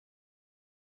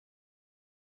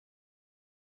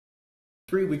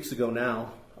3 weeks ago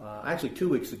now, actually 2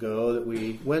 weeks ago, that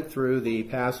we went through the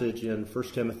passage in 1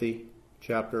 Timothy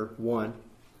chapter 1,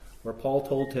 where Paul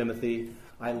told Timothy,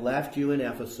 I left you in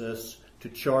Ephesus to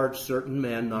charge certain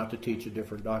men not to teach a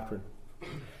different doctrine.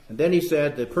 And then he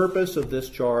said the purpose of this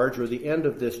charge, or the end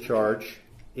of this charge,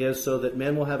 is so that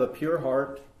men will have a pure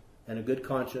heart and a good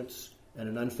conscience and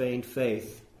an unfeigned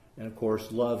faith, and of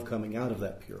course love coming out of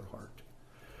that pure heart.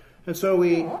 And so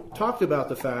we talked about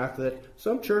the fact that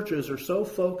some churches are so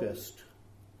focused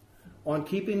on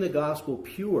keeping the gospel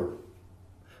pure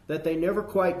that they never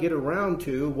quite get around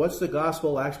to what's the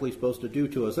gospel actually supposed to do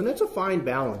to us. And it's a fine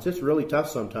balance. It's really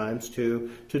tough sometimes to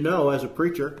know as a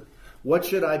preacher, what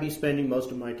should I be spending most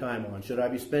of my time on? Should I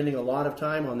be spending a lot of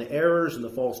time on the errors and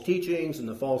the false teachings and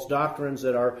the false doctrines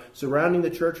that are surrounding the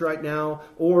church right now?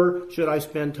 Or should I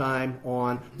spend time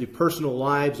on the personal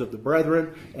lives of the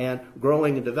brethren and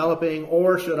growing and developing?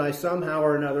 Or should I somehow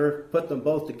or another put them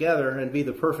both together and be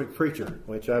the perfect preacher,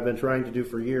 which I've been trying to do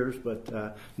for years,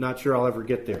 but not sure I'll ever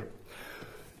get there.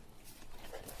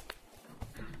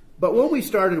 But what we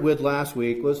started with last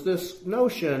week was this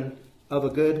notion of a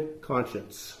good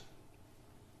conscience.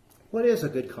 What is a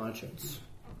good conscience?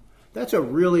 That's a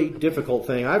really difficult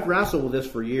thing. I've wrestled with this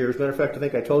for years. Matter of fact, I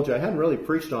think I told you I hadn't really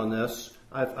preached on this.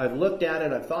 I've looked at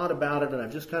it, I've thought about it, and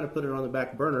I've just kind of put it on the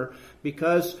back burner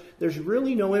because there's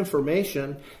really no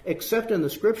information except in the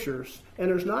Scriptures, and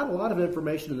there's not a lot of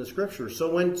information in the Scriptures. So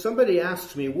when somebody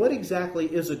asks me, what exactly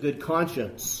is a good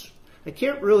conscience? I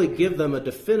can't really give them a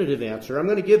definitive answer. I'm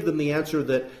going to give them the answer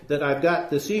that I've got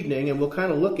this evening, and we'll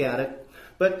kind of look at it.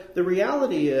 But the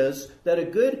reality is that a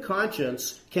good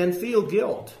conscience can feel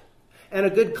guilt. And a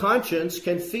good conscience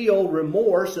can feel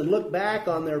remorse and look back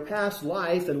on their past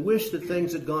life and wish that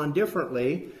things had gone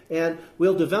differently. And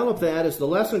we'll develop that as the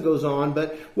lesson goes on.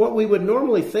 But what we would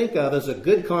normally think of as a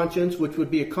good conscience, which would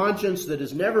be a conscience that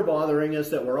is never bothering us,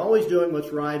 that we're always doing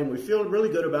what's right, and we feel really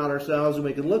good about ourselves, and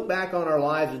we can look back on our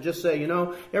lives and just say, you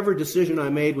know, every decision I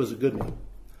made was a good one.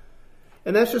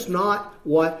 And that's just not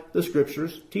what the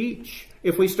Scriptures teach.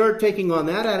 If we start taking on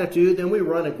that attitude, then we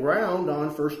run aground on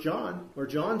 1 John, where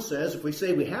John says, if we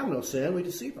say we have no sin, we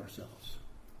deceive ourselves.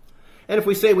 And if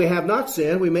we say we have not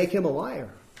sinned, we make him a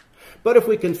liar. But if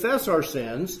we confess our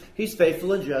sins, he's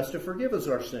faithful and just to forgive us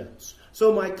our sins.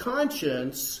 So my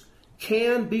conscience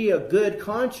can be a good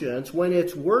conscience when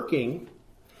it's working.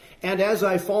 And as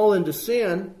I fall into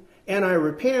sin, and I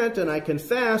repent and I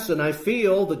confess and I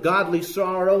feel the godly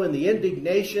sorrow and the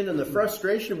indignation and the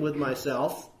frustration with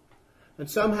myself, and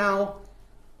somehow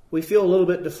we feel a little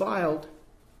bit defiled,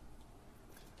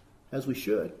 as we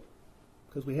should,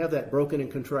 because we have that broken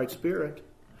and contrite spirit.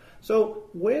 So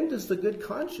when does the good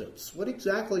conscience, what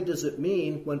exactly does it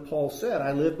mean when Paul said,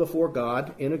 I live before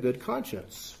God in a good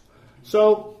conscience?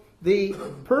 So the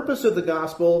purpose of the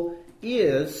gospel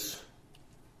is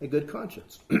a good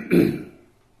conscience.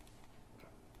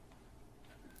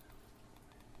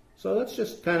 So let's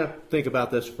just kind of think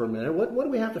about this for a minute. What do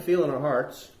we have to feel in our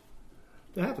hearts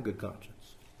to have a good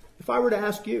conscience? If I were to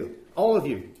ask you, all of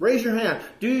you, raise your hand.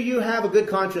 Do you have a good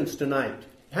conscience tonight?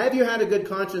 Have you had a good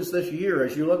conscience this year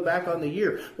as you look back on the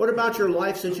year? What about your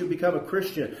life since you become a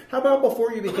Christian? How about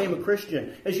before you became a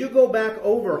Christian? As you go back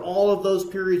over all of those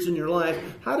periods in your life,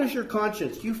 how does your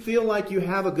conscience, do you feel like you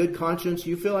have a good conscience?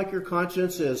 You feel like your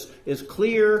conscience is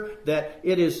clear, that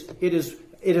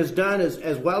it has done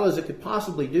as well as it could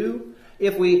possibly do?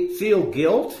 If we feel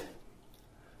guilt,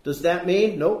 does that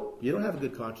mean, nope, you don't have a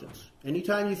good conscience?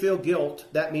 Anytime you feel guilt,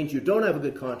 that means you don't have a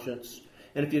good conscience.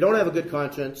 And if you don't have a good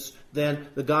conscience, then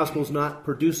the gospel's not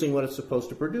producing what it's supposed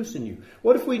to produce in you.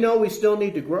 What if we know we still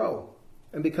need to grow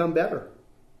and become better?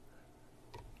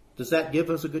 Does that give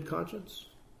us a good conscience?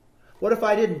 What if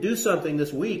I didn't do something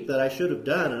this week that I should have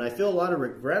done, and I feel a lot of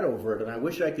regret over it, and I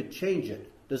wish I could change it?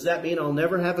 Does that mean I'll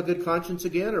never have a good conscience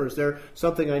again, or is there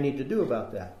something I need to do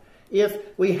about that? If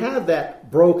we have that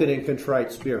broken and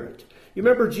contrite spirit. You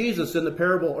remember Jesus in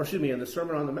the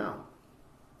Sermon on the Mount.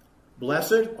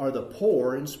 Blessed are the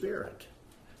poor in spirit.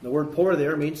 The word poor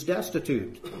there means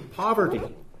destitute, poverty,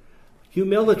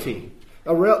 humility,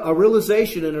 a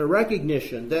realization and a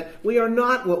recognition that we are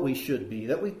not what we should be,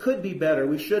 that we could be better,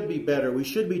 we should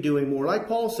be doing more. Like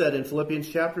Paul said in Philippians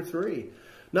chapter 3.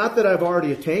 Not that I've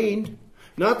already attained,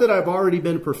 not that I've already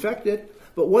been perfected,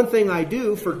 but one thing I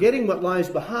do, forgetting what lies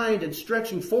behind and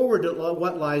stretching forward to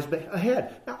what lies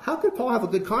ahead. Now, how could Paul have a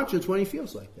good conscience when he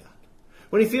feels like that?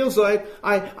 When he feels like,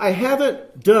 I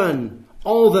haven't done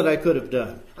all that I could have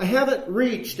done. I haven't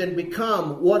reached and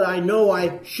become what I know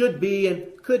I should be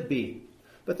and could be.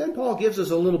 But then Paul gives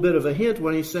us a little bit of a hint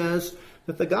when he says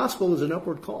that the gospel is an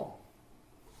upward call.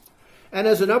 And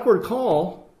as an upward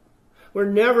call, we're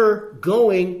never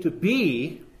going to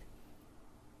be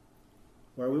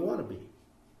where we want to be.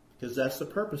 Because that's the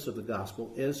purpose of the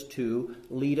gospel, is to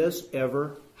lead us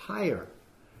ever higher.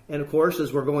 And of course,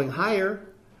 as we're going higher,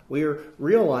 we are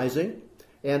realizing,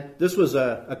 and this was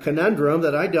a conundrum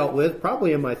that I dealt with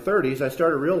probably in my 30s, I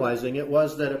started realizing it,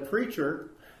 was that a preacher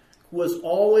was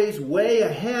always way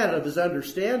ahead of his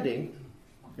understanding,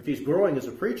 if he's growing as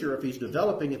a preacher, if he's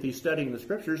developing, if he's studying the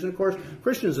Scriptures. And of course,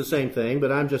 Christian's the same thing,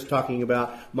 but I'm just talking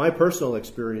about my personal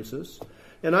experiences.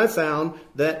 And I found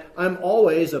that I'm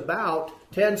always about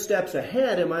 10 steps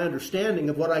ahead in my understanding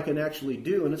of what I can actually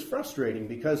do. And it's frustrating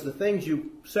because the things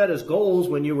you set as goals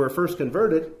when you were first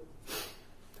converted,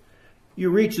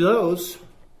 you reach those,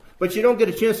 but you don't get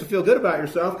a chance to feel good about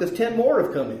yourself because 10 more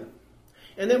have come in.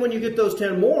 And then when you get those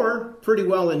 10 more pretty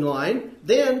well in line,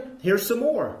 then here's some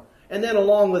more. And then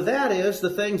along with that is the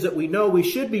things that we know we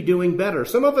should be doing better.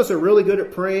 Some of us are really good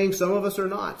at praying, some of us are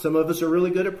not. Some of us are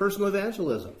really good at personal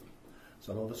evangelism.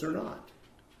 Some of us are not.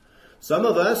 Some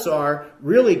of us are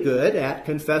really good at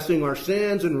confessing our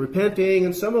sins and repenting,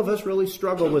 and some of us really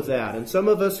struggle with that. And some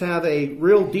of us have a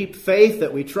real deep faith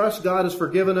that we trust God has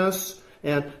forgiven us,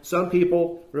 and some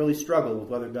people really struggle with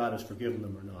whether God has forgiven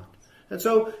them or not. And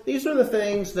so these are the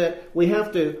things that we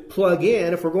have to plug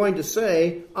in if we're going to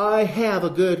say, I have a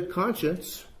good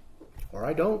conscience, or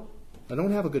I don't. I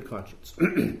don't have a good conscience.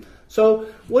 So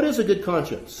what is a good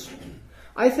conscience?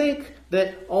 I think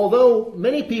that although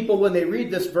many people, when they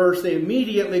read this verse, they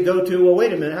immediately go to, well,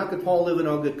 wait a minute, how could Paul live in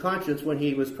all good conscience when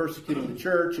he was persecuting the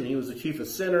church, and he was the chief of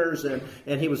sinners,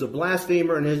 and he was a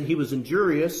blasphemer, and he was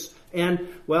injurious? And,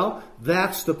 well,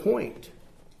 that's the point.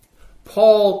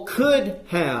 Paul could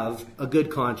have a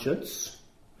good conscience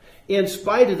in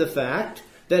spite of the fact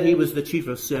that he was the chief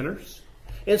of sinners,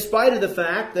 in spite of the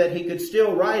fact that he could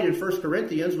still write in 1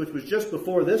 Corinthians, which was just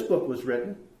before this book was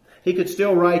written, he could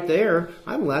still write there,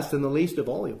 I'm less than the least of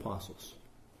all the apostles.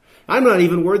 I'm not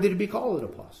even worthy to be called an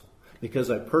apostle because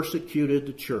I persecuted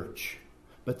the church.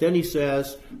 But then he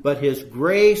says, but his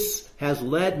grace has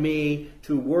led me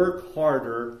to work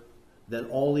harder than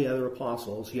all the other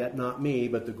apostles, yet not me,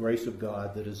 but the grace of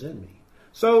God that is in me.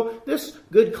 So this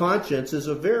good conscience is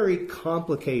a very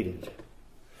complicated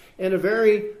and a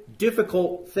very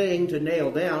difficult thing to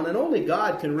nail down. And only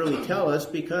God can really tell us,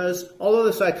 because although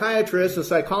the psychiatrists and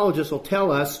psychologists will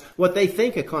tell us what they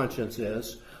think a conscience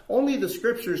is, only the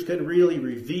Scriptures can really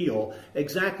reveal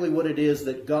exactly what it is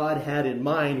that God had in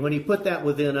mind when He put that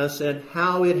within us and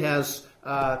how it has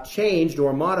changed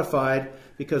or modified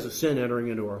because of sin entering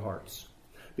into our hearts.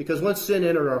 Because once sin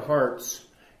entered our hearts,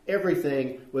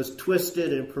 everything was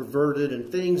twisted and perverted,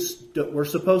 and things that were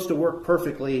supposed to work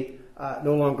perfectly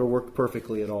no longer worked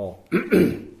perfectly at all.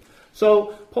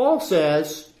 So Paul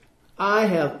says, I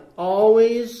have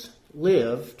always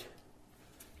lived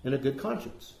in a good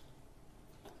conscience.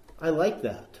 I like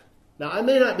that. Now, I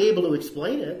may not be able to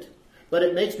explain it, but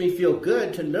it makes me feel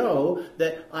good to know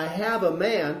that I have a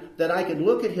man that I can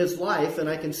look at his life and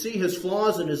I can see his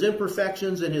flaws and his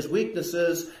imperfections and his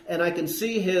weaknesses, and I can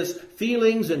see his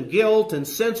feelings and guilt and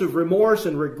sense of remorse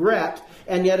and regret,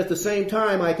 and yet at the same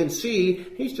time I can see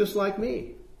he's just like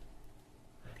me.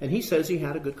 And he says he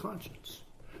had a good conscience.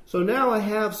 So now I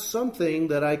have something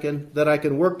that I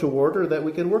can work toward, or that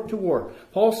we can work toward.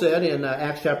 Paul said in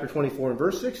Acts chapter 24 and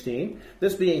verse 16,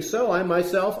 this being so, I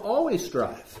myself always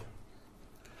strive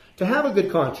to have a good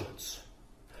conscience,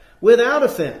 without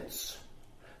offense,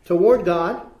 toward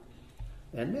God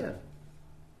and men.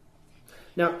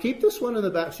 Now, keep this one in the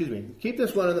back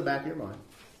of your mind,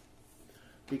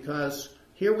 because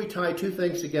here we tie two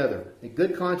things together: a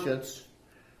good conscience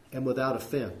and without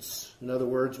offense. In other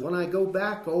words, when I go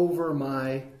back over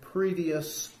my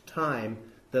previous time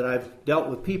that I've dealt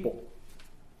with people,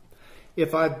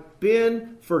 if I've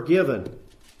been forgiven,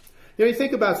 you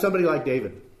think about somebody like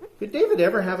David. Did David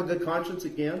ever have a good conscience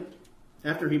again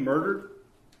after he murdered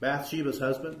Bathsheba's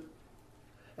husband?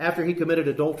 After he committed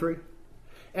adultery?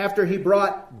 After he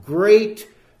brought great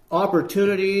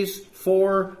opportunities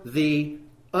for the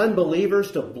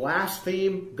unbelievers to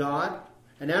blaspheme God?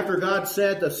 And after God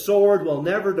said, the sword will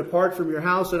never depart from your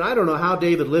house? And I don't know how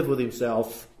David lived with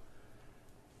himself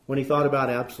when he thought about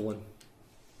Absalom.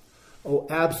 Oh,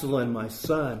 Absalom, my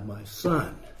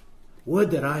son,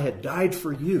 would that I had died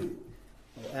for you.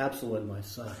 Oh, Absalom, my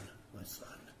son, my son.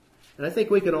 And I think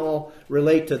we can all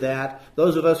relate to that.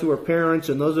 Those of us who are parents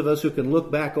and those of us who can look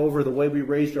back over the way we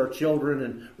raised our children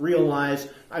and realize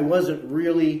I wasn't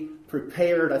really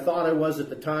prepared. I thought I was at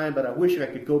the time, but I wish I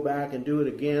could go back and do it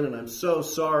again, and I'm so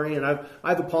sorry. And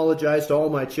I've apologized to all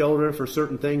my children for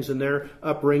certain things in their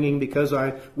upbringing because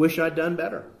I wish I'd done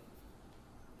better.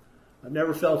 I've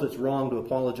never felt it's wrong to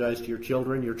apologize to your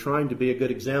children. You're trying to be a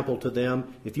good example to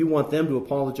them. If you want them to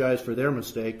apologize for their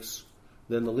mistakes,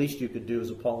 then the least you could do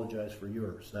is apologize for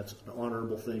yours. That's an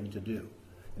honorable thing to do.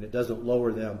 And it doesn't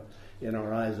lower them in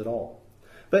our eyes at all.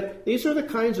 But these are the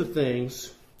kinds of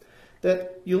things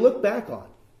that you look back on.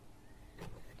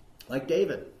 Like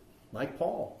David, like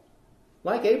Paul,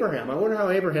 like Abraham. I wonder how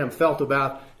Abraham felt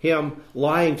about him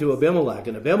lying to Abimelech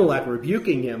and Abimelech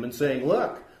rebuking him and saying,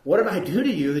 look, what did I do to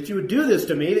you that you would do this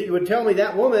to me, that you would tell me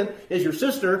that woman is your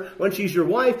sister when she's your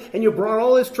wife, and you brought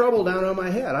all this trouble down on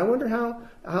my head? I wonder how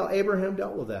Abraham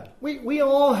dealt with that. We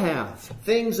all have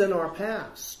things in our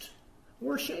past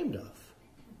we're ashamed of.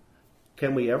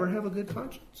 Can we ever have a good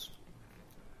conscience?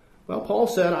 Well, Paul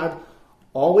said, I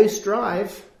always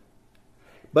strive.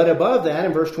 But above that,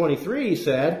 in verse 23, he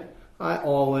said, I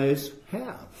always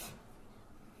have.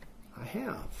 I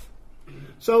have.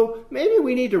 So maybe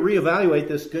we need to reevaluate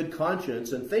this good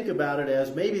conscience and think about it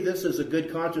as maybe this is a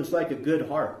good conscience like a good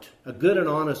heart, a good and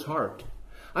honest heart.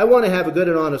 I want to have a good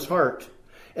and honest heart.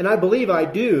 And I believe I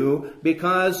do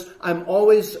because I'm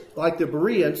always, like the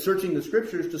Bereans, searching the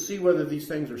Scriptures to see whether these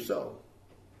things are so.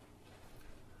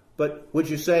 But would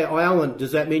you say, oh, Alan,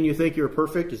 does that mean you think you're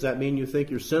perfect? Does that mean you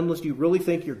think you're sinless? Do you really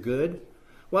think you're good?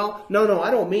 Well, no,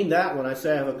 I don't mean that when I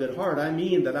say I have a good heart. I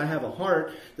mean that I have a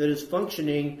heart that is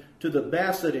functioning to the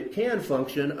best that it can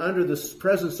function under the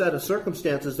present set of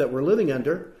circumstances that we're living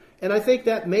under. And I think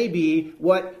that may be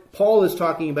what Paul is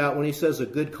talking about when he says a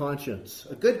good conscience.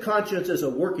 A good conscience is a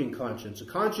working conscience. A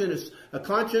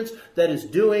conscience that is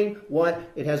doing what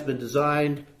it has been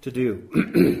designed to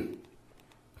do.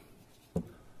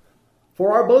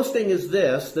 For our boasting is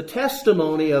this, the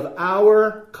testimony of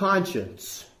our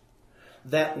conscience,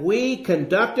 that we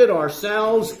conducted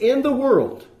ourselves in the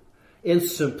world in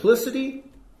simplicity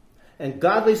and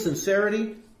godly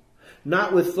sincerity,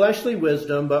 not with fleshly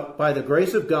wisdom, but by the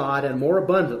grace of God and more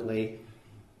abundantly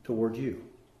toward you.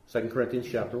 2 Corinthians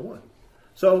chapter 1.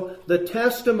 So the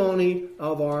testimony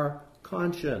of our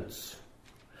conscience,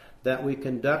 that we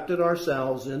conducted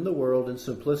ourselves in the world in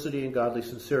simplicity and godly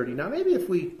sincerity. Now maybe if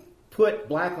we put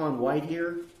black on white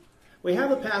here, we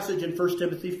have a passage in 1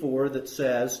 Timothy 4 that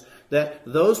says that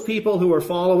those people who are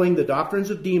following the doctrines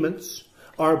of demons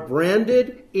are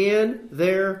branded in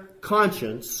their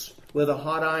conscience with a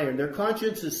hot iron. Their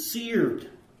conscience is seared.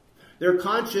 Their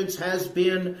conscience has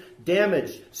been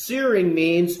damaged. Searing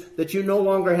means that you no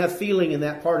longer have feeling in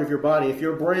that part of your body. If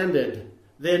you're branded,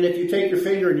 then if you take your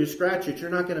finger and you scratch it, you're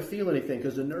not going to feel anything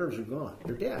because the nerves are gone.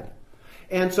 You're dead.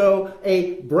 And so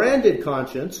a branded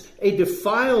conscience, a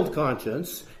defiled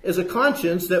conscience, is a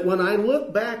conscience that when I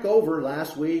look back over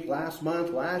last week, last month,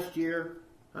 last year,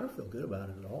 I don't feel good about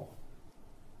it at all.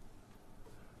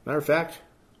 Matter of fact,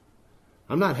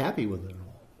 I'm not happy with it at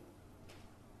all.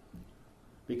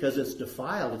 Because it's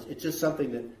defiled. It's just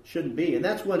something that shouldn't be. And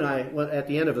that's when at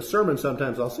the end of a sermon,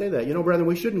 sometimes I'll say that. You know, brethren,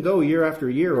 we shouldn't go year after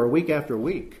year or week after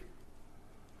week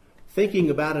thinking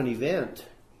about an event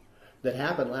that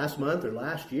happened last month or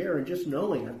last year and just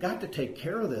knowing I've got to take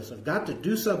care of this. I've got to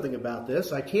do something about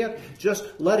this. I can't just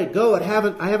let it go. I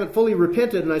haven't fully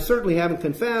repented, and I certainly haven't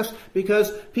confessed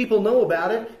because people know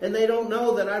about it and they don't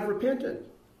know that I've repented,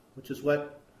 which is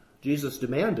what Jesus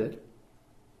demanded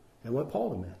and what Paul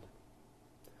demanded.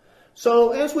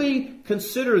 So as we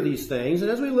consider these things and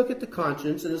as we look at the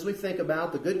conscience and as we think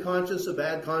about the good conscience, the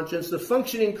bad conscience, the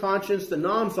functioning conscience, the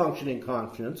non-functioning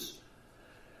conscience,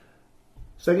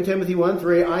 2 Timothy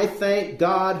 1:3, I thank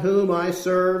God whom I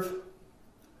serve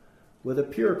with a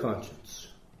pure conscience,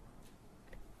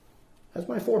 as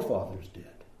my forefathers did.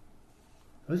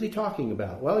 What is he talking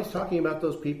about? Well, he's talking about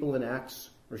those people in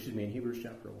Hebrews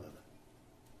chapter 11.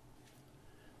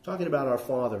 Talking about our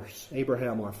fathers,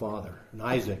 Abraham our father, and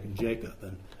Isaac and Jacob,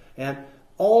 and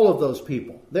all of those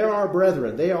people. They're our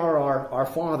brethren. They are our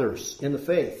fathers in the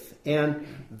faith. And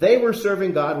they were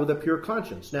serving God with a pure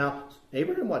conscience. Now,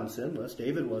 Abraham wasn't sinless.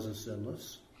 David wasn't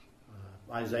sinless.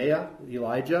 Isaiah,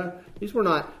 Elijah, these were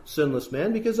not sinless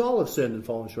men because all have sinned and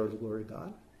fallen short of the glory of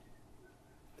God.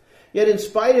 Yet in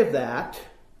spite of that,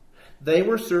 they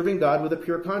were serving God with a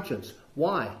pure conscience.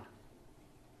 Why?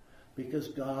 Because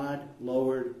God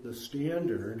lowered the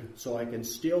standard so I can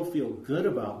still feel good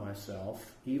about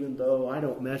myself even though I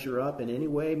don't measure up in any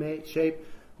way, shape,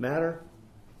 matter,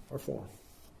 or form.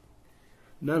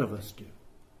 None of us do.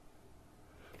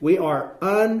 We are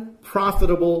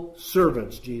unprofitable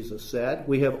servants, Jesus said.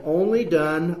 We have only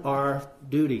done our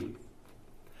duty.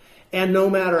 And no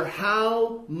matter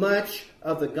how much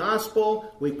of the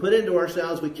gospel we put into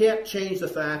ourselves, we can't change the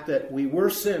fact that we were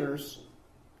sinners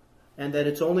and that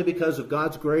it's only because of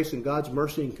God's grace and God's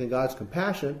mercy and God's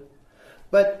compassion.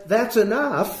 But that's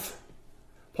enough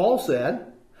Paul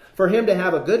said, for him to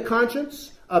have a good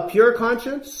conscience, a pure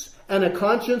conscience, and a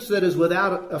conscience that is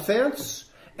without offense,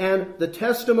 and the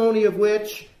testimony of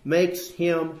which makes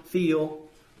him feel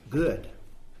good.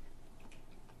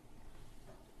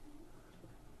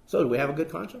 So do we have a good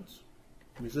conscience?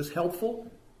 Is this helpful?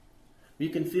 You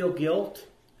can feel guilt.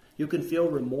 You can feel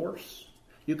remorse.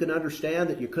 You can understand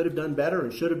that you could have done better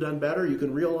and should have done better. You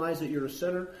can realize that you're a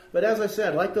sinner. But as I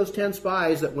said, like those 10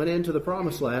 spies that went into the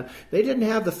promised land, they didn't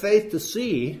have the faith to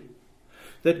see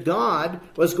that God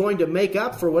was going to make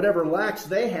up for whatever lacks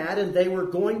they had, and they were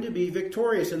going to be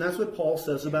victorious. And that's what Paul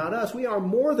says about us. We are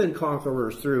more than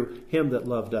conquerors through him that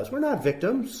loved us. We're not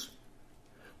victims.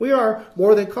 We are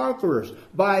more than conquerors.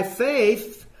 By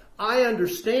faith, I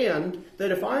understand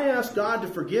that if I ask God to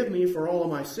forgive me for all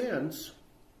of my sins,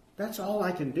 that's all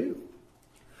I can do.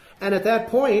 And at that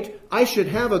point, I should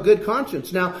have a good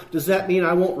conscience. Now, does that mean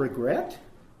I won't regret?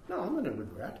 No, I'm going to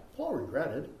regret. Paul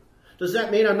regretted. Does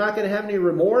that mean I'm not going to have any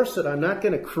remorse, that I'm not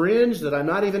going to cringe, that I'm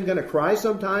not even going to cry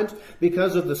sometimes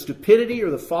because of the stupidity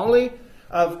or the folly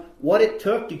of what it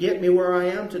took to get me where I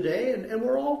am today? And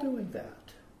we're all doing that.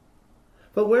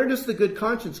 But where does the good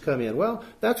conscience come in? Well,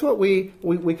 that's what we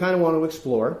kind of want to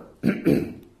explore.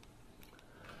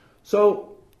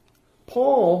 So,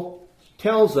 Paul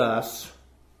tells us,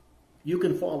 you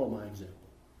can follow my example.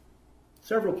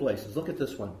 Several places. Look at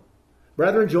this one.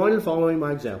 Brethren, join in following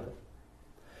my example.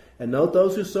 And note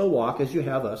those who so walk as you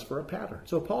have us for a pattern.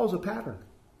 So Paul's a pattern.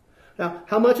 Now,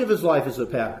 how much of his life is a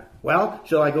pattern? Well,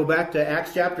 shall I go back to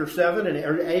Acts chapter 7 and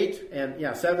 8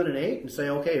 and 7 and 8 and say,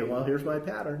 okay, well, here's my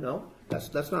pattern? No,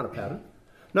 that's not a pattern.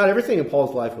 Not everything in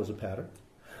Paul's life was a pattern.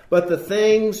 But the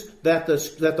things that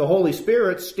the Holy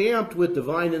Spirit stamped with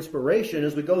divine inspiration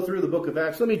as we go through the book of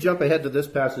Acts. Let me jump ahead to this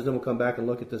passage, then we'll come back and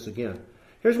look at this again.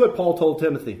 Here's what Paul told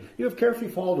Timothy. You have carefully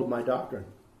followed my doctrine,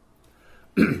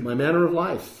 my manner of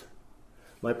life,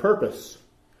 my purpose,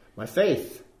 my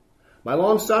faith, my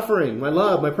long-suffering, my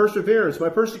love, my perseverance, my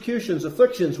persecutions,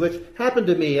 afflictions, which happened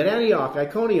to me at Antioch,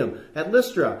 Iconium, at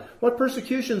Lystra. What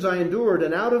persecutions I endured,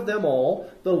 and out of them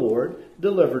all the Lord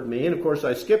delivered me. And of course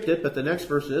I skipped it, but the next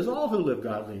verse is, all who live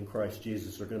godly in Christ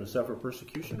Jesus are going to suffer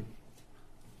persecution.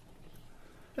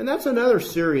 And that's another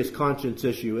serious conscience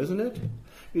issue, isn't it?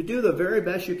 You do the very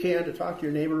best you can to talk to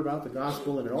your neighbor about the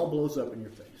gospel, and it all blows up in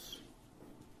your face.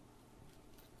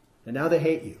 And now they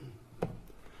hate you.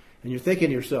 And you're thinking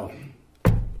to yourself,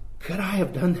 could I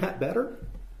have done that better?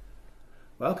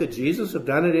 Well, could Jesus have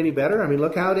done it any better? I mean,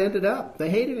 look how it ended up.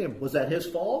 They hated him. Was that his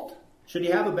fault? Should he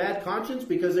have a bad conscience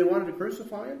because they wanted to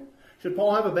crucify him? Should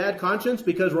Paul have a bad conscience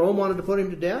because Rome wanted to put him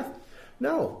to death?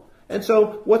 No. And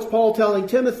so, what's Paul telling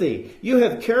Timothy? You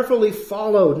have carefully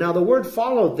followed. Now, the word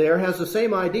followed there has the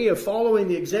same idea of following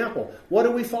the example. What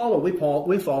do we follow? We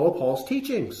follow Paul's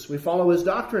teachings. We follow his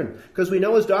doctrine because we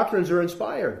know his doctrines are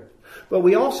inspired. But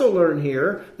we also learn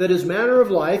here that his manner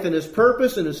of life and his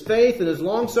purpose and his faith and his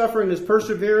long-suffering and his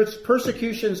perseverance,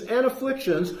 persecutions and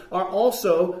afflictions are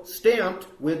also stamped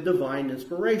with divine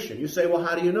inspiration. You say, well,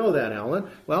 how do you know that, Alan?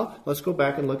 Well, let's go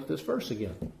back and look at this verse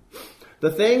again.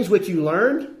 The things which you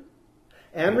learned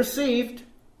and received,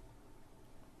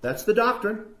 that's the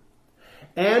doctrine,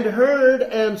 and heard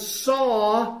and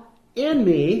saw in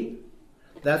me,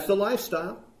 that's the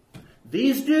lifestyle.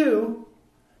 These do,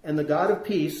 and the God of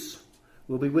peace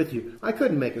will be with you. I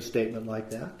couldn't make a statement like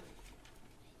that.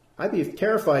 I'd be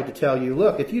terrified to tell you,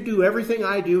 look, if you do everything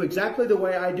I do exactly the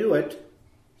way I do it,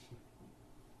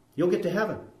 you'll get to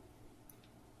heaven.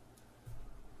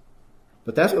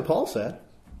 But that's what Paul said.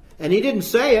 And he didn't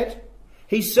say it.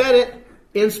 He said it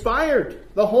inspired.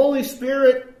 The Holy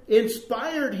Spirit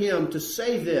inspired him to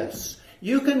say this.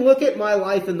 You can look at my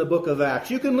life in the book of Acts.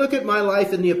 You can look at my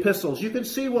life in the epistles. You can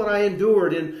see what I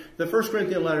endured in the 1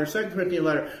 Corinthian letter, 2 Corinthian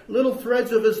letter. Little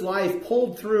threads of his life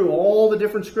pulled through all the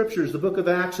different scriptures, the book of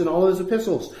Acts and all his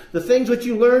epistles. The things which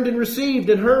you learned and received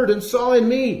and heard and saw in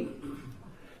me.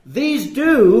 These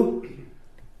do,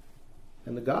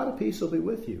 and the God of peace will be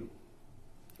with you.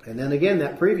 And then again,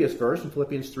 that previous verse in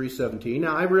Philippians 3:17.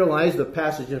 Now, I realize the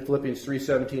passage in Philippians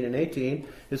 3:17 and 18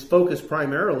 is focused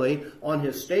primarily on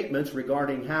his statements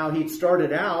regarding how he'd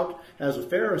started out as a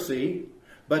Pharisee,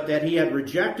 but that he had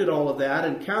rejected all of that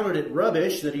and counted it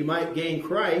rubbish that he might gain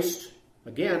Christ.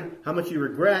 Again, how much you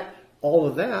regret all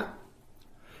of that.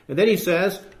 And then he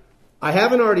says, I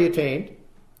haven't already attained,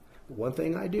 but one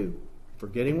thing I do.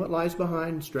 Forgetting what lies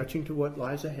behind, stretching to what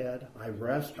lies ahead,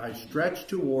 I stretch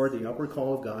toward the upward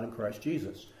call of God in Christ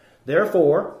Jesus.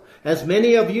 Therefore, as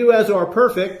many of you as are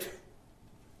perfect,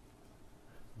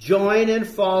 join in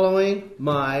following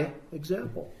my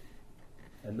example.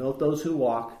 And note those who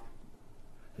walk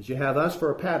Because you have us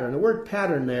for a pattern. The word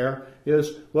pattern there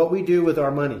is what we do with our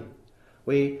money.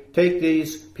 We take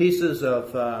these pieces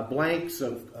of blanks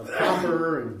of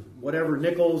copper and whatever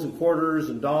nickels and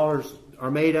quarters and dollars are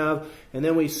made of, and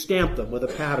then we stamp them with a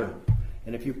pattern.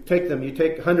 And if you take them, you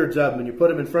take hundreds of them and you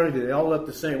put them in front of you, they all look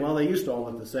the same. Well, they used to all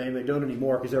look the same. They don't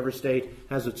anymore because every state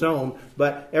has its own.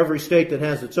 But every state that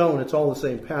has its own, it's all the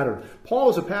same pattern.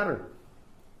 Paul is a pattern.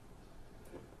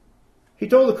 He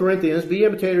told the Corinthians, be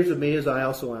imitators of me as I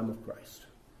also am of Christ.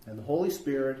 And the Holy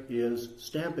Spirit is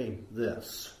stamping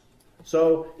this.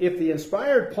 So if the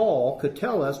inspired Paul could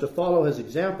tell us to follow his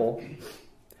example,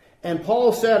 and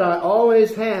Paul said, I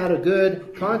always had a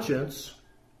good conscience,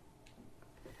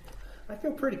 I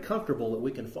feel pretty comfortable that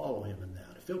we can follow him in that.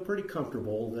 I feel pretty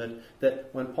comfortable that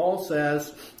when Paul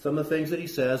says some of the things that he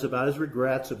says about his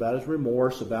regrets, about his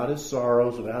remorse, about his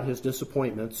sorrows, about his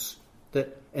disappointments,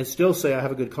 and still say I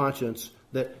have a good conscience,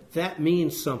 that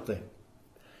means something.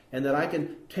 And that I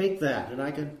can take that and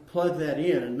I can plug that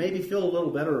in and maybe feel a little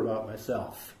better about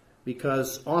myself.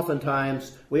 Because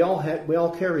oftentimes we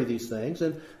all carry these things.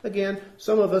 And again,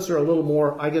 some of us are a little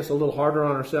more, I guess, a little harder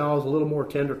on ourselves, a little more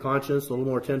tender conscience, a little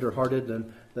more tender-hearted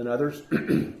than others.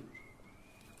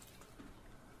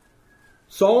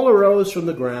 Saul arose from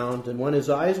the ground, and when his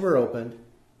eyes were opened,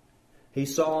 he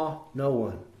saw no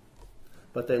one.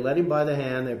 But they led him by the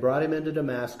hand, they brought him into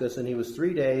Damascus, and he was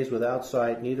 3 days without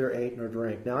sight, neither ate nor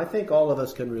drank. Now, I think all of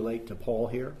us can relate to Paul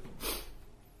here.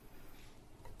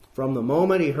 From the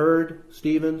moment he heard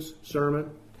Stephen's sermon,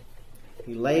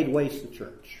 he laid waste the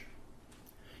church.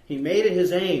 He made it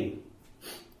his aim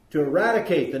to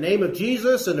eradicate the name of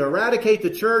Jesus and to eradicate the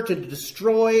church and to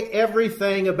destroy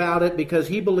everything about it because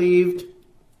he believed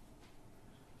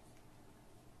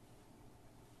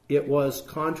it was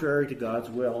contrary to God's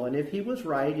will. And if he was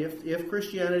right, if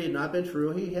Christianity had not been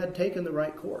true, he had taken the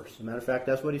right course. As a matter of fact,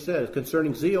 that's what he said.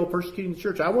 Concerning zeal, persecuting the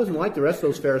church. I wasn't like the rest of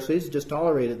those Pharisees who just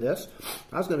tolerated this.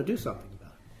 I was going to do something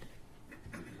about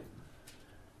it.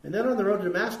 And then on the road to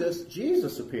Damascus,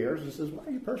 Jesus appears and says, why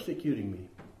are you persecuting me,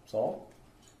 Saul?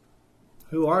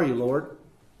 Who are you, Lord?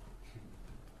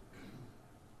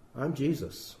 I'm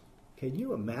Jesus. Can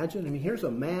you imagine? I mean, here's a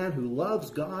man who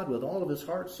loves God with all of his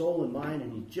heart, soul, and mind,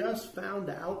 and he just found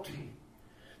out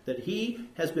that he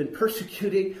has been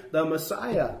persecuting the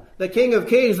Messiah, the King of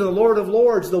Kings and the Lord of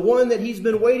Lords, the one that he's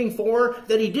been waiting for,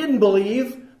 that he didn't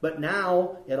believe, but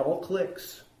now it all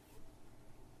clicks.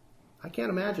 I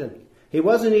can't imagine. He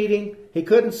wasn't eating, he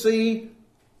couldn't see,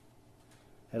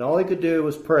 and all he could do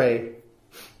was pray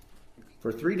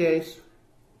for 3 days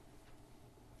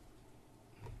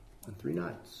and 3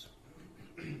 nights.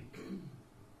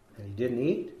 And he didn't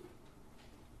eat,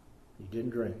 he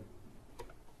didn't drink.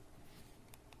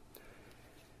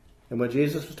 And when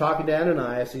Jesus was talking to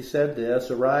Ananias, he said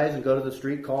this, arise and go to the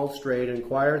street called Straight, and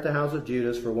inquire at the house of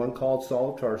Judas for one called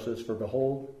Saul of Tarsus, for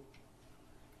behold,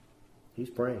 he's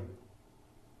praying.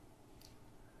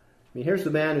 I mean, here's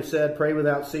the man who said, pray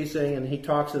without ceasing, and he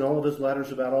talks in all of his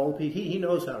letters about all the people. He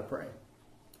knows how to pray.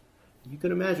 You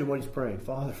can imagine what he's praying.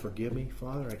 Father, forgive me.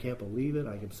 Father, I can't believe it.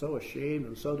 I am so ashamed.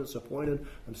 I'm so disappointed.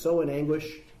 I'm so in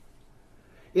anguish.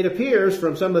 It appears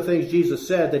from some of the things Jesus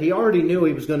said that he already knew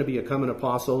he was going to become an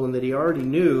apostle and that he already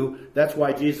knew that's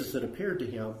why Jesus had appeared to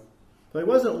him. So he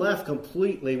wasn't left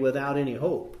completely without any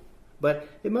hope. But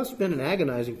it must have been an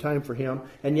agonizing time for him.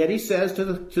 And yet he says to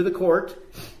the court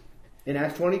in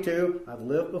Acts 22, I've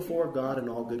lived before God in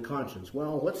all good conscience.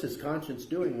 Well, what's his conscience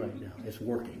doing right now? It's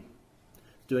working.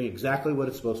 Doing exactly what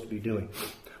it's supposed to be doing.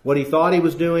 What he thought he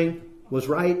was doing was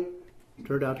right,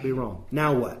 turned out to be wrong.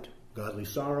 Now what? Godly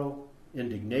sorrow,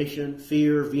 indignation,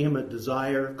 fear, vehement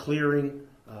desire, clearing,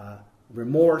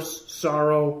 remorse,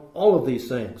 sorrow, all of these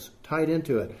things tied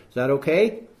into it. Is that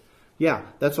okay? Yeah,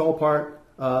 that's all part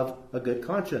of a good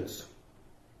conscience.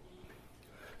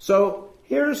 So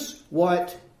here's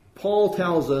what Paul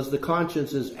tells us the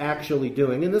conscience is actually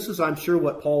doing. And this is, I'm sure,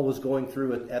 what Paul was going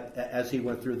through as he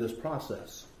went through this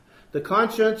process. The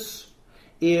conscience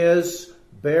is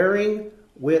bearing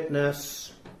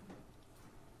witness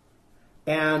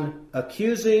and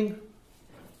accusing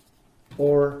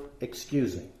or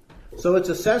excusing. So it's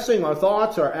assessing our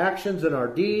thoughts, our actions, and our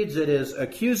deeds. It is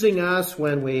accusing us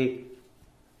when we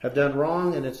have done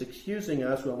wrong, and it's excusing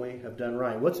us when we have done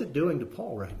right. What's it doing to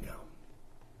Paul right now?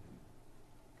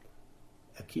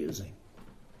 Accusing.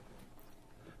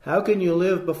 How can you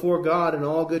live before God in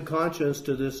all good conscience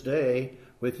to this day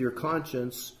with your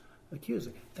conscience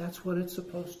accusing? That's what it's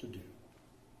supposed to do.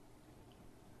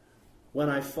 When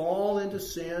I fall into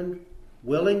sin,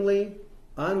 willingly,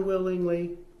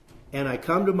 unwillingly, and I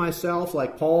come to myself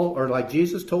like Paul or like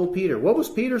Jesus told Peter, what was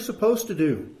Peter supposed to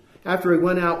do? after he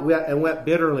went out and wept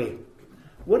bitterly.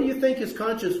 What do you think his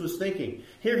conscience was thinking?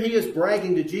 Here he is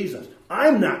bragging to Jesus.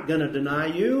 I'm not going to deny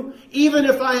you. Even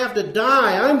if I have to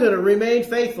die, I'm going to remain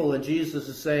faithful. And Jesus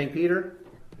is saying, Peter,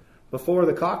 before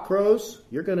the cock crows,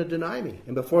 you're going to deny me.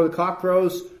 And before the cock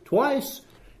crows twice,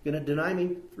 you're going to deny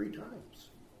me 3 times.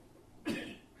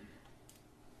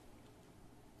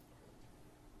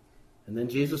 And then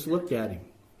Jesus looked at him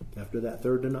after that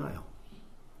third denial.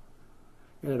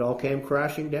 And it all came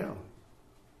crashing down.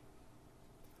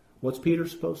 What's Peter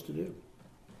supposed to do?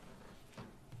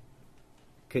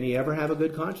 Can he ever have a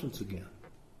good conscience again?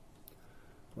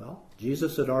 Well,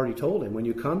 Jesus had already told him, when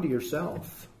you come to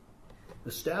yourself,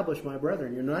 establish my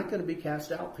brethren. You're not going to be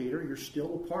cast out, Peter. You're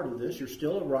still a part of this. You're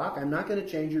still a rock. I'm not going to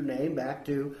change your name back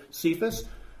to Cephas.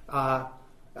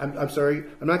 I'm sorry.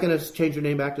 I'm not going to change your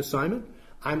name back to Simon.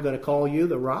 I'm going to call you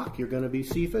the rock. You're going to be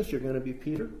Cephas. You're going to be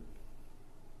Peter.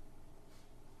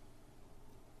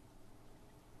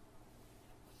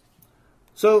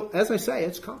 So, as I say,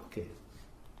 it's complicated.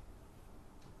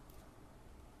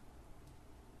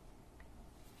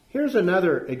 Here's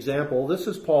another example. This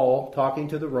is Paul talking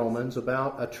to the Romans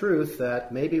about a truth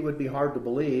that maybe would be hard to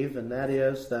believe, and that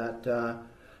is that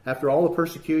after all the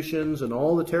persecutions and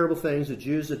all the terrible things the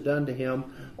Jews had done to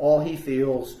him, all he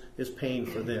feels is pain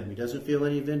for them. He doesn't feel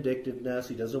any vindictiveness.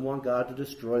 He doesn't want God to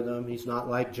destroy them. He's not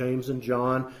like James and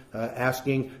John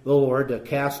asking the Lord to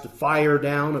cast fire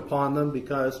down upon them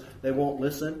because they won't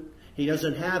listen. He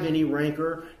doesn't have any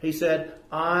rancor. He said,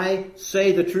 I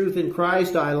say the truth in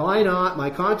Christ. I lie not, my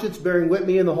conscience bearing with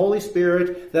me in the Holy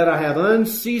Spirit, that I have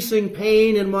unceasing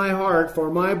pain in my heart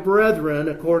for my brethren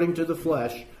according to the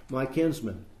flesh, my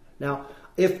kinsmen. Now,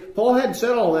 if Paul hadn't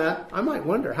said all that, I might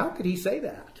wonder, how could he say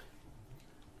that?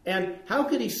 And how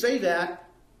could he say that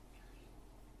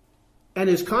and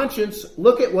his conscience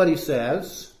look at what he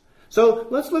says? So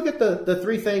let's look at the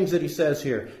 3 things that he says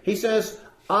here. He says,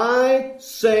 I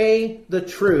say the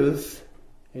truth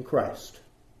in Christ.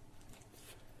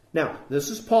 Now, this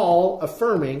is Paul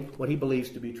affirming what he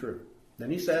believes to be true.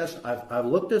 Then he says, I've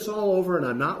looked this all over and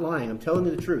I'm not lying. I'm telling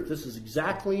you the truth. This is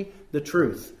exactly the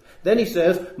truth. Then he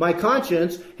says, my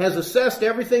conscience has assessed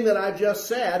everything that I've just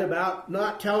said about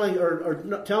not telling or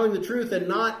not telling the truth and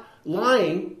not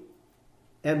lying.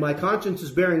 And my conscience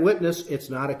is bearing witness. It's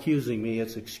not accusing me.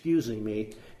 It's excusing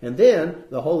me. And then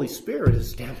the Holy Spirit is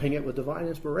stamping it with divine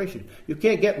inspiration. You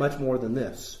can't get much more than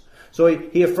this. So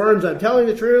he affirms I'm telling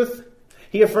the truth.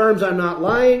 He affirms I'm not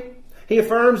lying. He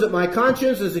affirms that my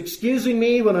conscience is excusing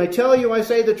me when I tell you I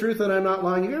say the truth and I'm not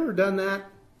lying. Have you ever done that?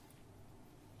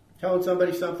 Telling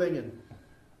somebody something and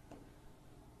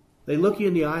they look you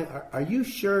in the eye. Are you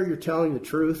sure you're telling the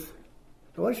truth?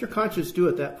 And what does your conscience do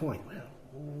at that point?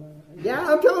 Well,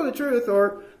 yeah, I'm telling the truth.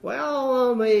 Or,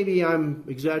 well, maybe I'm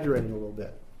exaggerating a little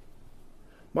bit.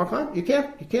 Mark, you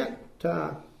can't get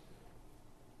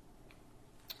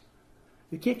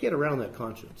around that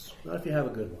conscience. Not if you have a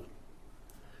good one.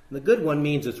 And the good one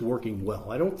means it's working well.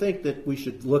 I don't think that we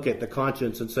should look at the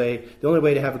conscience and say the only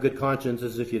way to have a good conscience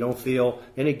is if you don't feel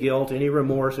any guilt, any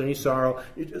remorse, any sorrow.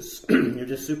 You're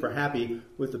just super happy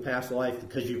with the past life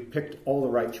because you picked all the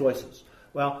right choices.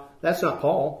 Well, that's not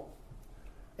Paul.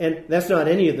 And that's not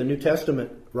any of the New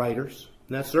Testament writers.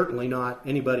 And that's certainly not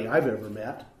anybody I've ever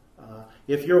met.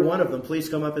 If you're one of them, please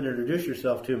come up and introduce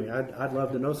yourself to me. I'd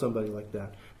love to know somebody like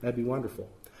that. That'd be wonderful.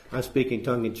 I'm speaking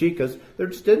tongue-in-cheek because there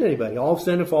just isn't anybody. All have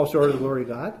sinned and fall short of the glory of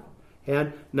God.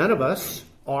 And none of us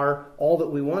are all that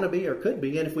we want to be or could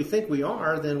be. And if we think we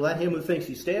are, then let him who thinks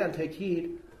he stand take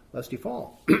heed lest he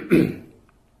fall.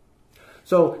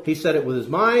 So he said it with his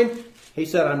mind. He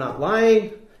said, I'm not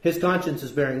lying. His conscience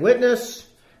is bearing witness.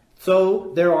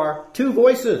 So there are 2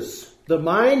 voices. The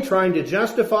mind trying to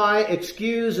justify,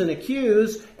 excuse, and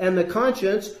accuse, and the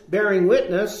conscience bearing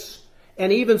witness.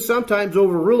 And even sometimes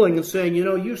overruling and saying,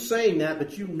 you're saying that,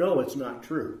 but you know it's not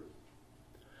true.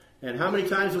 And how many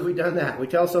times have we done that? We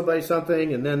tell somebody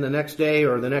something, and then the next day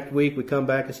or the next week we come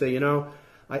back and say,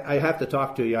 I have to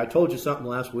talk to you. I told you something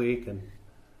last week, and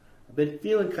I've been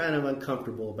feeling kind of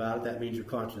uncomfortable about it. That means your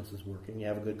conscience is working. You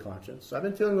have a good conscience. I've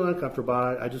been feeling uncomfortable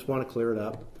about it. I just want to clear it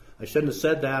up. I shouldn't have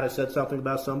said that. I said something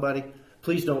about somebody.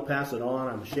 Please don't pass it on.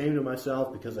 I'm ashamed of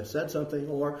myself because I said something,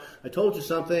 or I told you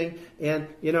something and,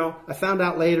 I found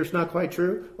out later it's not quite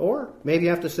true. Or maybe you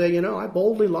have to say, I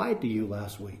boldly lied to you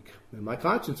last week and my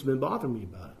conscience has been bothering me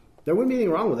about it. There wouldn't be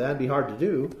anything wrong with that. It'd be hard to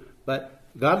do, but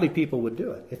godly people would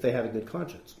do it if they had a good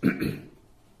conscience.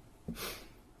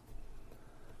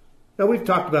 Now, we've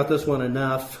talked about this one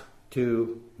enough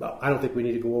I don't think we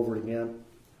need to go over it again.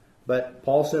 But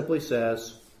Paul simply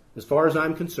says, as far as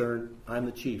I'm concerned, I'm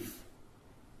the chief.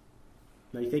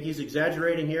 Now, you think he's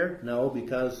exaggerating here? No,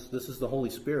 because this is the Holy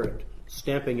Spirit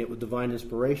stamping it with divine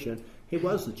inspiration. He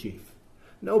was the chief.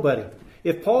 Nobody.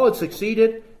 If Paul had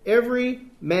succeeded, every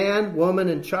man, woman,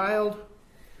 and child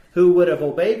who would have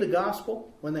obeyed the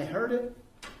gospel when they heard it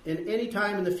in any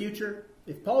time in the future,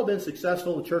 if Paul had been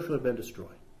successful, the church would have been destroyed.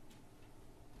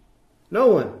 No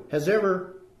one has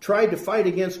ever tried to fight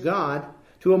against God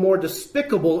to a more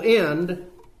despicable end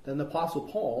than the Apostle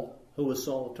Paul, who was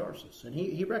Saul of Tarsus. And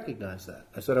he recognized that.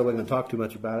 I said I wasn't going to talk too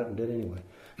much about it and did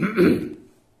anyway.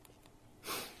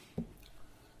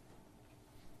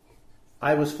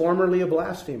 I was formerly a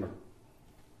blasphemer.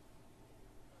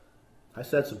 I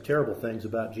said some terrible things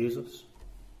about Jesus.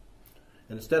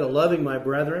 And instead of loving my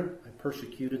brethren, I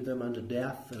persecuted them unto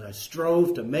death, and I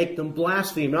strove to make them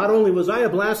blaspheme. Not only was I a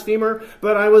blasphemer,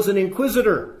 but I was an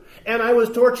inquisitor. And I was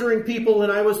torturing people,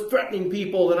 and I was threatening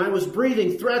people, and I was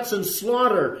breathing threats and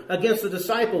slaughter against the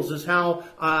disciples, is how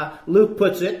Luke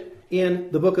puts it in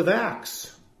the book of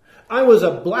Acts. I was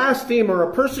a blasphemer,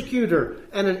 a persecutor,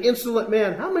 and an insolent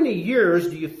man. How many years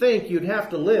do you think you'd have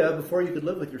to live before you could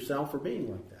live with yourself for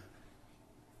being like that?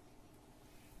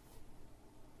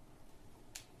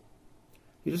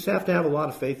 You just have to have a lot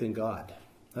of faith in God.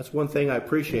 That's one thing I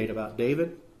appreciate about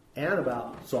David and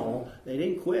about Saul. They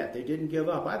didn't quit. They didn't give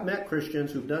up. I've met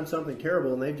Christians who've done something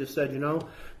terrible, and they've just said,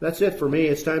 that's it for me.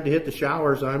 It's time to hit the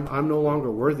showers. I'm no longer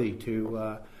worthy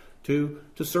to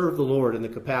serve the Lord in the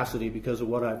capacity because of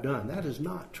what I've done. That is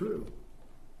not true.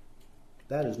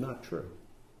 That is not true.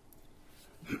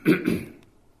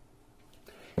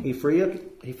 He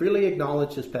freely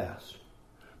acknowledged his past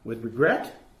with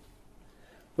regret,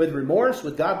 with remorse,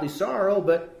 with godly sorrow,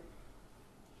 but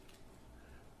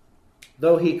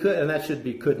though he could, and that should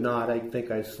be could not, I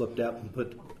think I slipped out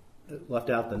and left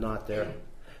out the not there.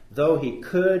 Though he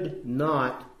could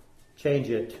not change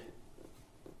it,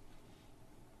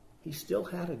 he still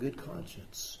had a good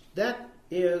conscience. That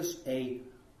is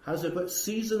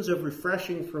seasons of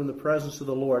refreshing from the presence of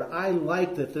the Lord. I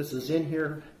like that this is in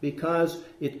here because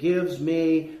it gives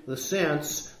me the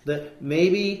sense that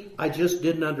maybe I just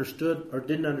didn't understand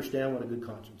what a good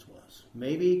conscience was.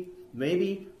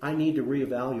 Maybe I need to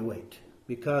reevaluate.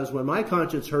 Because when my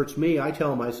conscience hurts me, I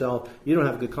tell myself, you don't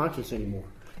have a good conscience anymore.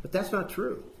 But that's not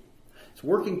true. It's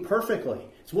working perfectly.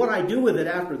 It's what I do with it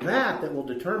after that will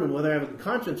determine whether I have a good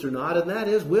conscience or not. And that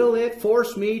is, will it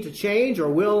force me to change or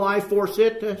will I force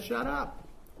it to shut up?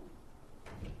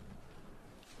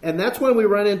 And that's when we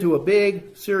run into a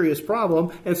big, serious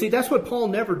problem. And see, that's what Paul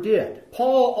never did.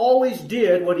 Paul always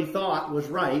did what he thought was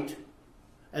right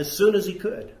as soon as he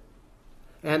could.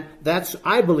 And that's,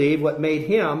 I believe, what made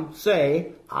him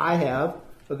say, I have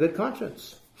a good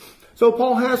conscience. So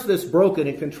Paul has this broken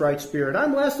and contrite spirit.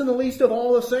 I'm less than the least of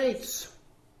all the saints.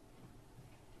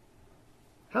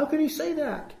 How can he say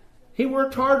that? He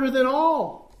worked harder than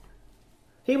all.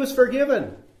 He was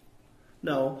forgiven.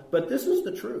 No, but this is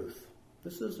the truth.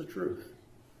 This is the truth.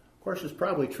 Of course, it's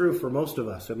probably true for most of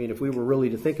us. I mean, if we were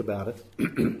really to think about it.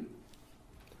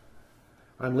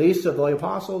 I'm least of the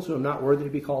apostles who am not worthy to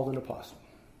be called an apostle.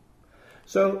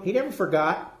 So he never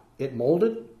forgot. It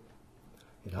molded.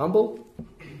 It humbled.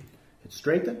 It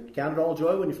strengthened. Counted all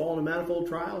joy when you fall into manifold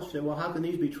trials. You say, well, how can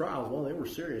these be trials? Well, they were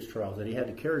serious trials that he had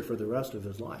to carry for the rest of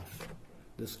his life.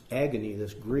 This agony,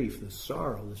 this grief, this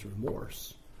sorrow, this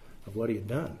remorse of what he had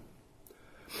done.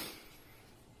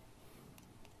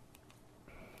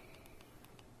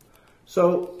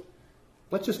 So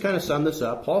let's just kind of sum this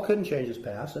up. Paul couldn't change his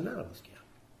past, and none of us can.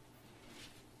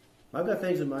 I've got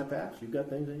things in my past. You've got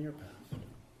things in your past.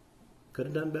 Could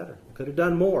have done better. Could have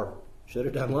done more. Should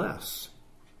have done less.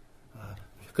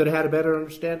 Could have had a better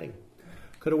understanding.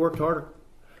 Could have worked harder.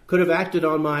 Could have acted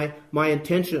on my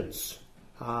intentions.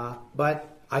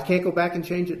 But I can't go back and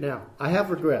change it now. I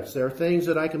have regrets. There are things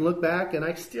that I can look back and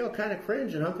I still kind of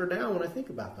cringe and hunker down when I think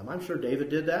about them. I'm sure David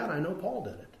did that. I know Paul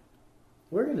did it.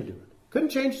 We're going to do it. Couldn't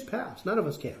change his past. None of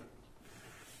us can.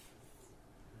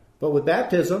 But with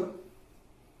baptism,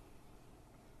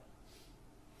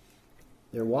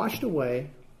 they're washed away,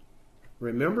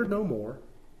 remembered no more.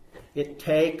 It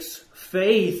takes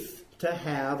faith to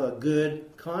have a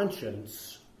good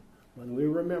conscience when we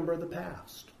remember the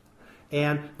past.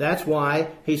 And that's why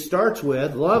he starts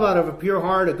with love out of a pure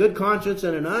heart, a good conscience,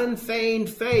 and an unfeigned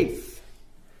faith.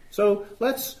 So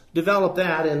let's develop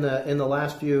that in the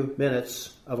last few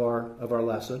minutes of our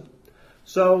lesson.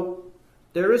 So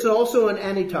there is also an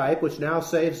antitype which now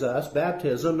saves us,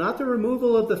 baptism, not the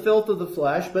removal of the filth of the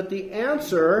flesh, but the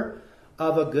answer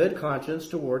of a good conscience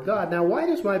toward God. Now, why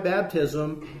does my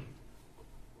baptism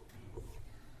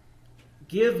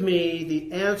give me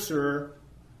the answer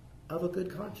of a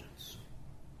good conscience?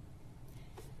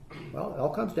 Well, it all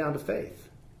comes down to faith.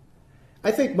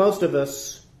 I think most of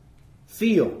us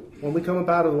feel, when we come up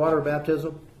out of the water of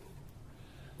baptism,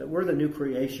 that we're the new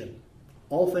creation.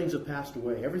 All things have passed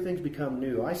away. Everything's become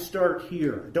new. I start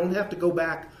here. I don't have to go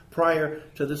back prior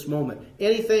to this moment.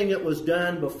 Anything that was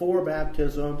done before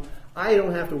baptism, I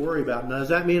don't have to worry about. Now, does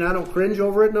that mean I don't cringe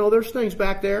over it? No, there's things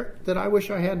back there that I wish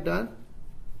I had done.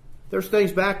 There's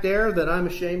things back there that I'm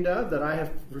ashamed of, that I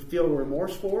feel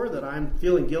remorse for, that I'm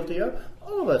feeling guilty of.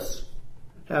 All of us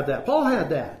have that. Paul had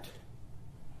that.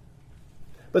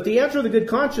 But the answer to the good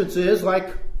conscience is,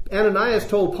 like Ananias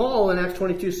told Paul in Acts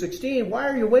 22:16, why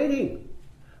are you waiting?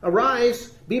 Arise,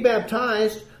 be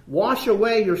baptized, wash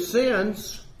away your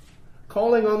sins,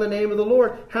 calling on the name of the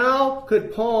Lord. How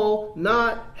could Paul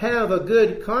not have a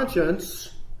good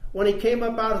conscience when he came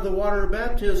up out of the water of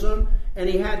baptism and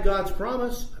he had God's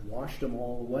promise? I washed them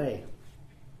all away.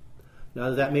 Now,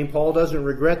 does that mean Paul doesn't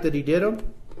regret that he did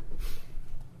them?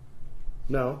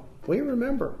 No. We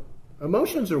remember.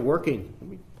 Emotions are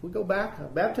working. We go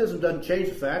back. Baptism doesn't change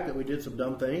the fact that we did some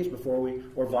dumb things before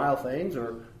or vile things,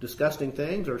 or disgusting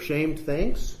things, or shamed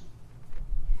things.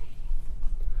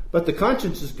 But the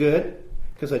conscience is good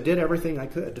because I did everything I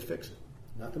could to fix it.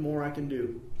 Nothing more I can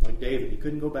do. Like David, he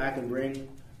couldn't go back and bring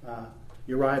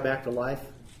Uriah back to life.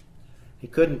 He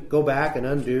couldn't go back and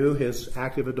undo his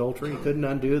act of adultery. He couldn't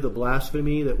undo the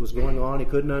blasphemy that was going on. He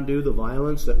couldn't undo the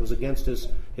violence that was against his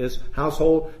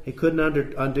household. He couldn't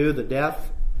undo the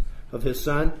death of his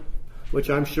son, which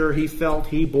I'm sure he felt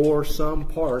he bore some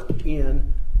part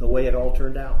in the way it all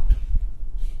turned out.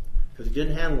 Because he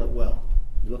didn't handle it well.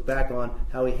 You look back on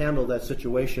how he handled that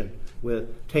situation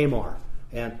with Tamar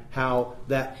and how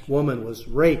that woman was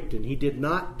raped, and he did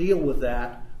not deal with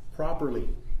that properly.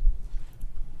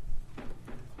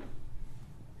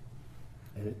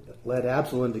 And it led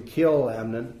Absalom to kill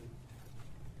Amnon,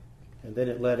 and then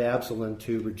it led Absalom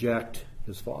to reject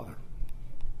his father.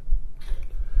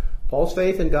 Paul's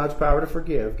faith in God's power to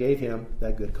forgive gave him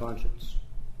that good conscience.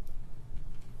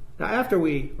 Now, after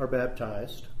we are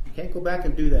baptized, you can't go back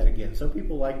and do that again. Some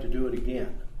people like to do it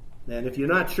again. And if you're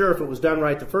not sure if it was done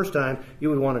right the first time, you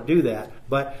would want to do that.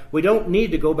 But we don't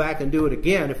need to go back and do it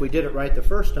again if we did it right the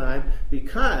first time,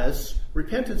 because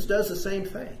repentance does the same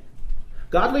thing.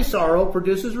 Godly sorrow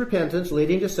produces repentance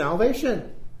leading to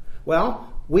salvation.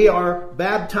 Well, we are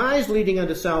baptized leading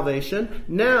unto salvation.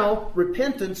 Now,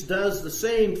 repentance does the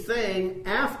same thing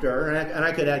after, and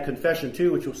I could add confession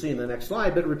too, which we'll see in the next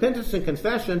slide, but repentance and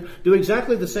confession do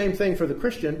exactly the same thing for the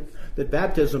Christian that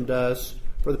baptism does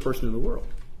for the person in the world.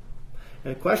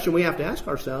 And a question we have to ask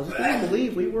ourselves is, do we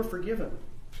believe we were forgiven?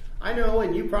 I know,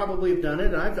 and you probably have done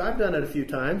it, and I've done it a few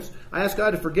times. I ask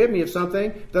God to forgive me of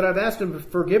something that I've asked Him to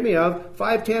forgive me of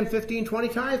 5, 10, 15, 20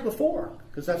 times before,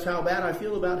 because that's how bad I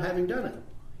feel about having done it.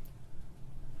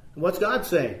 And what's God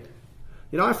saying?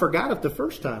 You know, I forgot it the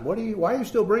first time. Why are you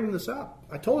still bringing this up?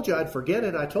 I told you I'd forget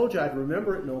it. I told you I'd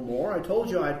remember it no more. I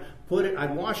told you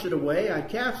I'd wash it away. I'd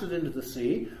cast it into the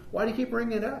sea. Why do you keep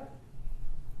bringing it up?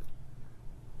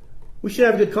 We should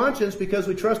have a good conscience because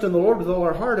we trust in the Lord with all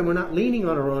our heart and we're not leaning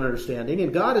on our own understanding.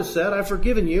 And God has said, I've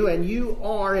forgiven you, and you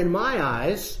are, in my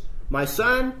eyes, my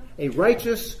son, a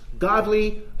righteous,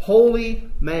 godly, holy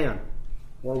man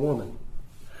or woman.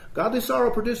 Godly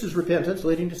sorrow produces repentance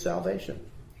leading to salvation,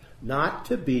 not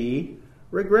to be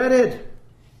regretted.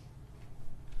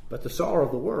 But the sorrow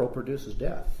of the world produces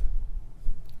death.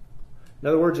 In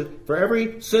other words, for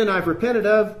every sin I've repented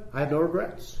of, I have no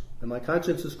regrets, and my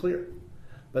conscience is clear.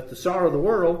 But the sorrow of the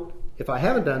world, if I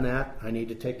haven't done that, I need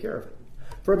to take care of it.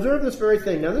 For observe this very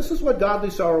thing. Now, this is what godly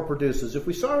sorrow produces. If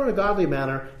we sorrow in a godly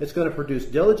manner, it's going to produce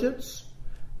diligence,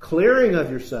 clearing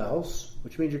of yourselves,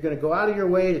 which means you're going to go out of your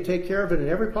way to take care of it in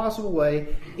every possible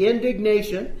way,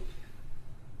 indignation,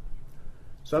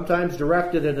 sometimes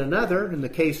directed at another. In the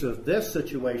case of this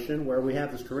situation, where we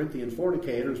have this Corinthian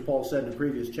fornicator, as Paul said in the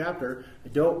previous chapter, I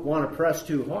don't want to press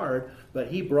too hard, but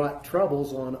he brought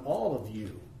troubles on all of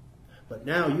you. But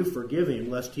now you forgive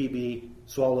him, lest he be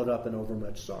swallowed up in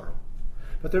overmuch sorrow.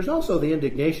 But there's also the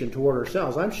indignation toward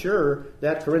ourselves. I'm sure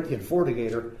that Corinthian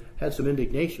fornicator had some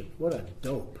indignation. What a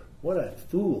dope. What a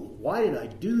fool. Why did I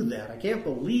do that? I can't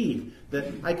believe that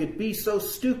I could be so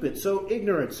stupid, so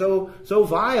ignorant, so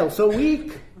vile, so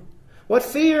weak. What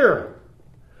fear.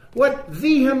 What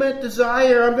vehement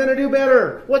desire. I'm going to do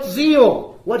better. What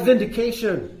zeal. What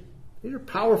vindication. These are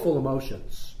powerful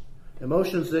emotions.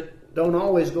 Emotions that don't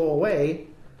always go away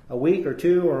a week or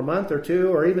two or a month or two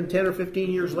or even 10 or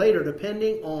 15 years later,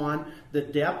 depending on the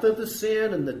depth of the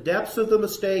sin and the depths of the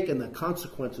mistake and the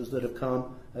consequences that have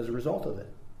come as a result of it.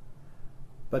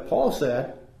 But Paul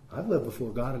said, I've lived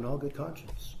before God in all good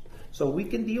conscience. So we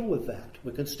can deal with that.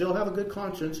 We can still have a good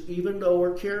conscience even though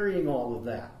we're carrying all of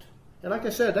that. And like I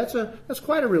said, that's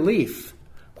quite a relief,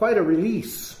 quite a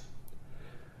release.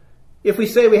 If we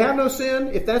say we have no sin,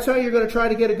 if that's how you're going to try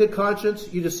to get a good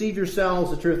conscience, you deceive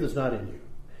yourselves, the truth is not in you.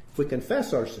 If we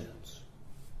confess our sins,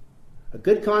 a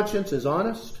good conscience is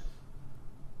honest.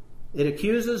 It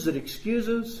accuses, it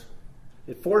excuses,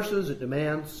 it forces, it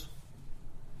demands.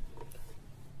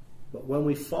 But when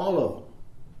we follow,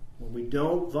 when we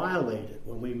don't violate it,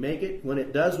 when we make it, when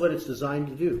it does what it's designed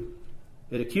to do,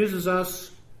 it accuses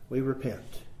us, we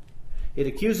repent. It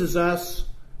accuses us,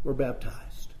 we're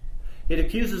baptized. It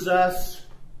accuses us,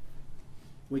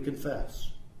 we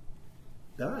confess.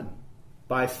 Done.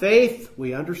 By faith,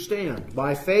 we understand.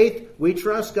 By faith, we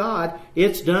trust God.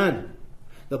 It's done.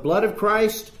 The blood of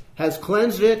Christ has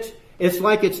cleansed it. It's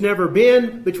like it's never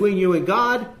been between you and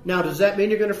God. Now, does that mean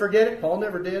you're going to forget it? Paul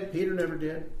never did. Peter never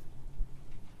did.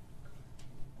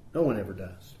 No one ever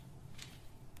does.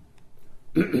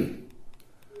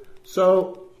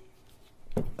 So,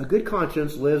 a good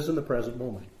conscience lives in the present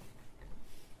moment.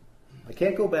 I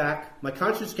can't go back. My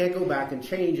conscience can't go back and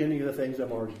change any of the things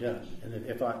I've already done. And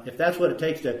if that's what it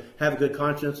takes to have a good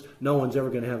conscience, no one's ever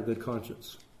going to have a good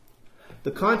conscience.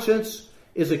 The conscience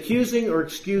is accusing or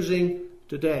excusing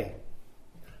today.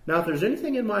 Now, if there's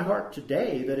anything in my heart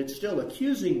today that it's still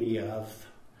accusing me of,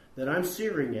 then I'm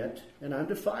searing it and I'm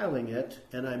defiling it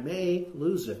and I may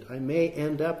lose it. I may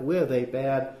end up with a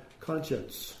bad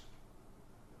conscience.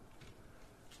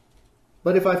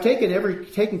 But if I've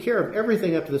taken care of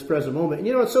everything up to this present moment, and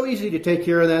it's so easy to take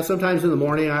care of that. Sometimes in the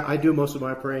morning, I do most of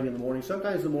my praying in the morning.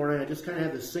 Sometimes in the morning, I just kind of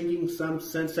have this sinking, some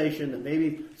sensation that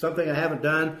maybe something I haven't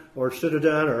done or should have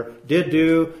done or did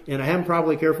do, and I haven't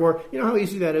probably cared for. You know how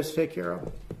easy that is to take care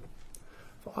of?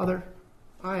 Father,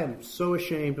 I am so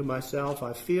ashamed of myself.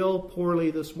 I feel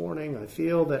poorly this morning. I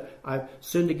feel that I've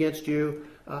sinned against you.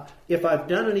 If I've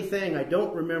done anything I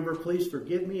don't remember, please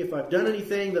forgive me. If I've done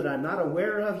anything that I'm not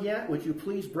aware of yet, would you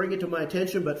please bring it to my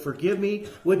attention, but forgive me?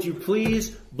 Would you please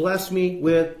bless me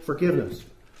with forgiveness?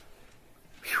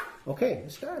 Whew. Okay,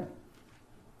 it's done.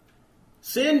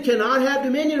 Sin cannot have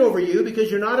dominion over you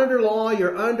because you're not under law,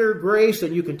 you're under grace,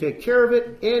 and you can take care of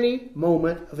it any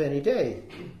moment of any day.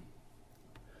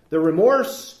 The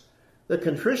remorse, the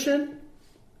contrition,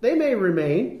 they may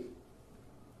remain,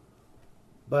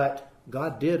 but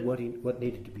God did what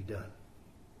needed to be done.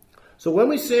 So when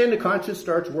we sin, the conscience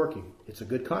starts working. It's a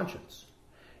good conscience.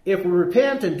 If we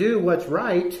repent and do what's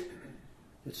right,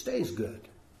 it stays good.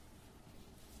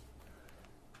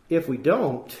 If we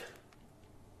don't,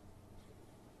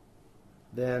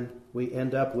 then we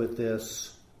end up with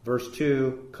this, verse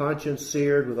 2, conscience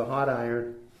seared with a hot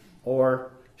iron,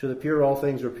 or to the pure all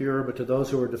things are pure, but to those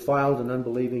who are defiled and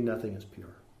unbelieving nothing is pure.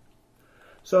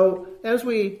 So, as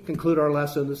we conclude our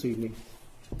lesson this evening,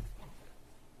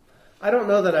 I don't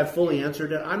know that I've fully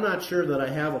answered it. I'm not sure that I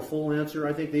have a full answer.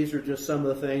 I think these are just some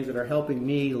of the things that are helping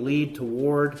me lead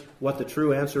toward what the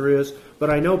true answer is. But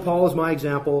I know Paul is my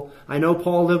example. I know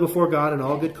Paul lived before God in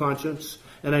all good conscience.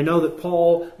 And I know that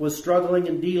Paul was struggling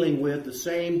and dealing with the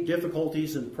same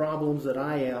difficulties and problems that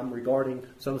I am regarding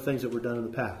some of the things that were done in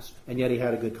the past. And yet he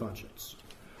had a good conscience.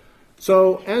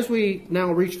 So as we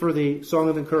now reach for the Song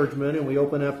of Encouragement and we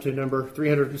open up to number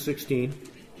 316.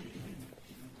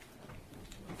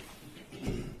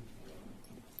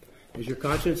 Is your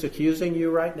conscience accusing you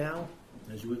right now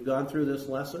as we've gone through this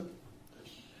lesson?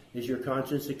 Is your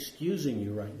conscience excusing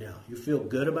you right now? You feel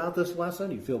good about this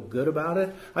lesson? You feel good about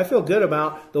it? I feel good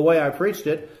about the way I preached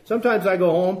it. Sometimes I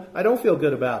go home, I don't feel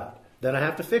good about it. Then I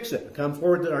have to fix it. Come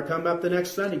forward or come up the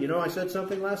next Sunday. I said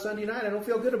something last Sunday night, I don't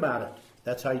feel good about it.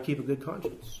 That's how you keep a good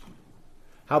conscience.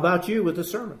 How about you with the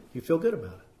sermon? You feel good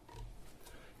about it.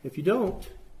 If you don't,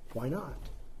 why not?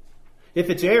 If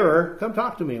it's error, come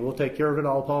talk to me. We'll take care of it.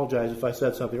 I'll apologize if I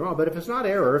said something wrong. But if it's not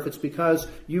error, if it's because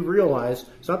you realize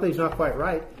something's not quite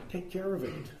right, take care of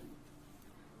it.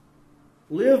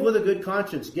 Live with a good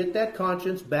conscience. Get that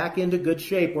conscience back into good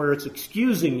shape where it's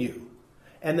excusing you.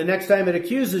 And the next time it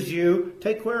accuses you,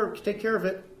 take care of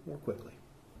it more quickly.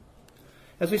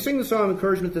 As we sing the Song of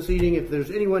Encouragement this evening, if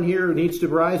there's anyone here who needs to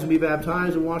rise and be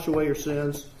baptized and wash away your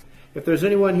sins, if there's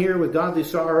anyone here with godly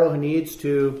sorrow who needs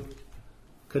to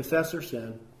confess their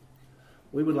sin,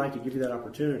 we would like to give you that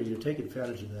opportunity to take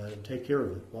advantage of that and take care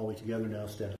of it while we together now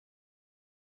stand.